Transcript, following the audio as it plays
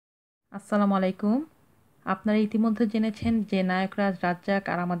আসসালামু আলাইকুম। আপনারা ইতিমধ্যে জেনেছেন যে নায়করাজ রাজ্জাক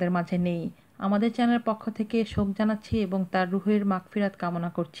আর আমাদের মাঝে নেই। আমাদের চ্যানেলের পক্ষ থেকে শোক জানাচ্ছি এবং তার রুহের মাগফিরাত কামনা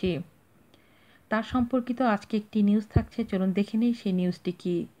করছি। তার সম্পর্কিত আজকে একটি নিউজ থাকছে, চলুন দেখে নিই সেই নিউজটি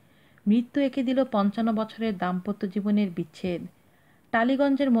কি। মৃত্যু এঁকে দিল ৫৫ বছরের দাম্পত্য জীবনের বিচ্ছেদ।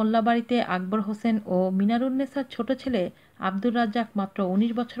 টালিগঞ্জের মোল্লাবাড়িতে আকবর হোসেন ও মিনারুন্নেসার ছোট ছেলে আব্দুর রাজ্জাক মাত্র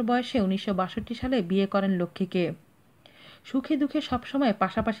 ১৯ বছর বয়সে ১৯৬২ সালে বিয়ে করেন লক্ষ্মীকে। সুখে দুঃখে সবসময়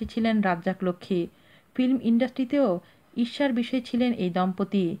পাশাপাশি ছিলেন রাজ্জাক লক্ষ্মী। ফিল্ম ইন্ডাস্ট্রিতেও ঈর্ষার বিষয় ছিলেন এই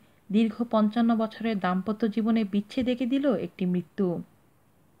দম্পতি। দীর্ঘ ৫৫ বছরের দাম্পত্য জীবনে বিচ্ছেদ এঁকে দিল একটি মৃত্যু।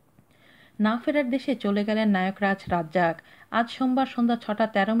 না ফেরার দেশে চলে গেলেন নায়করাজ রাজ্জাক। আজ সোমবার সন্ধ্যা ৬টা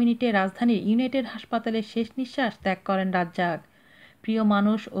 ১৩ মিনিটে রাজধানীর ইউনাইটেড হাসপাতালে শেষ নিঃশ্বাস ত্যাগ করেন রাজ্জাক। প্রিয়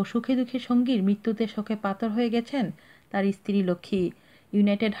মানুষ ও সুখে দুঃখে সঙ্গীর মৃত্যুতে শোকে পাথর হয়ে গেছেন তার স্ত্রী লক্ষ্মী।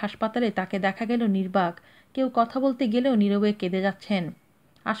 ইউনাইটেড হাসপাতালে তাকে দেখা গেল নির্বাক। কেউ কথা বলতে গেলেও নীরবে কেঁদে যাচ্ছেন।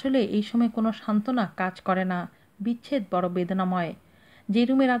 আসলে এই সময় কোনো সান্ত্বনা কাজ করে না, বিচ্ছেদ বড় বেদনাময়। যে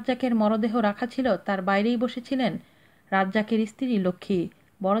রুমে রাজ্জাকের মরদেহ রাখা ছিল তার বাইরেই বসেছিলেন রাজ্জাকের স্ত্রী লক্ষ্মী।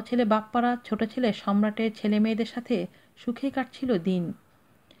 বড় ছেলে বাপ্পারা, ছোট ছেলে সম্রাটের ছেলে মেয়েদের সাথে সুখে কাটছিল দিন।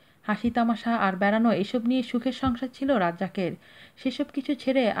 হাসি তামাশা আর বেড়ানো এসব নিয়ে সুখের সংসার ছিল রাজ্জাকের। সেসব কিছু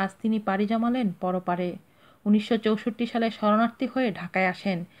ছেড়ে আজ তিনি পাড়ি জমালেন পরপারে। ১৯৬৪ সালে শরণার্থী হয়ে ঢাকায়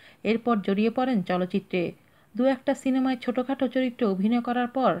আসেন। এরপর জড়িয়ে পড়েন চলচ্চিত্রে। দু একটা সিনেমায় ছোটোখাটো চরিত্রে অভিনয় করার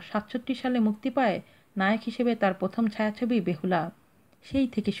পর ৬৭ সালে মুক্তি পায় নায়ক হিসেবে তার প্রথম ছায়াছবি বেহুলা। সেই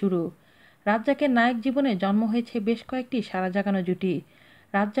থেকে শুরু। রাজ্জাকের নায়ক জীবনে জন্ম হয়েছে বেশ কয়েকটি সাড়া জাগানো জুটি।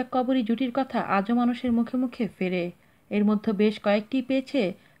 রাজ্জাক কবরী জুটির কথা আজও মানুষের মুখে মুখে ফেরে। এর মধ্যে বেশ কয়েকটি পেয়েছে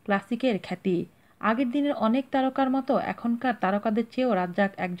ক্লাসিকের খ্যাতি। আগের দিনের অনেক তারকার মতো এখনকার তারকাদের চেয়েও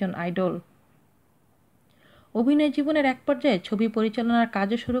রাজ্জাক একজন আইডল। অভিনয় জীবনের এক পর্যায়ে ছবি পরিচালনার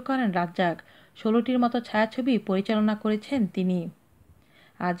কাজও শুরু করেন রাজ্জাক। ১৬টির মতো ছায়াছবি পরিচালনা করেছেন তিনি।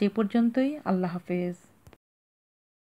 আজ এ পর্যন্তই। আল্লাহ হাফেজ।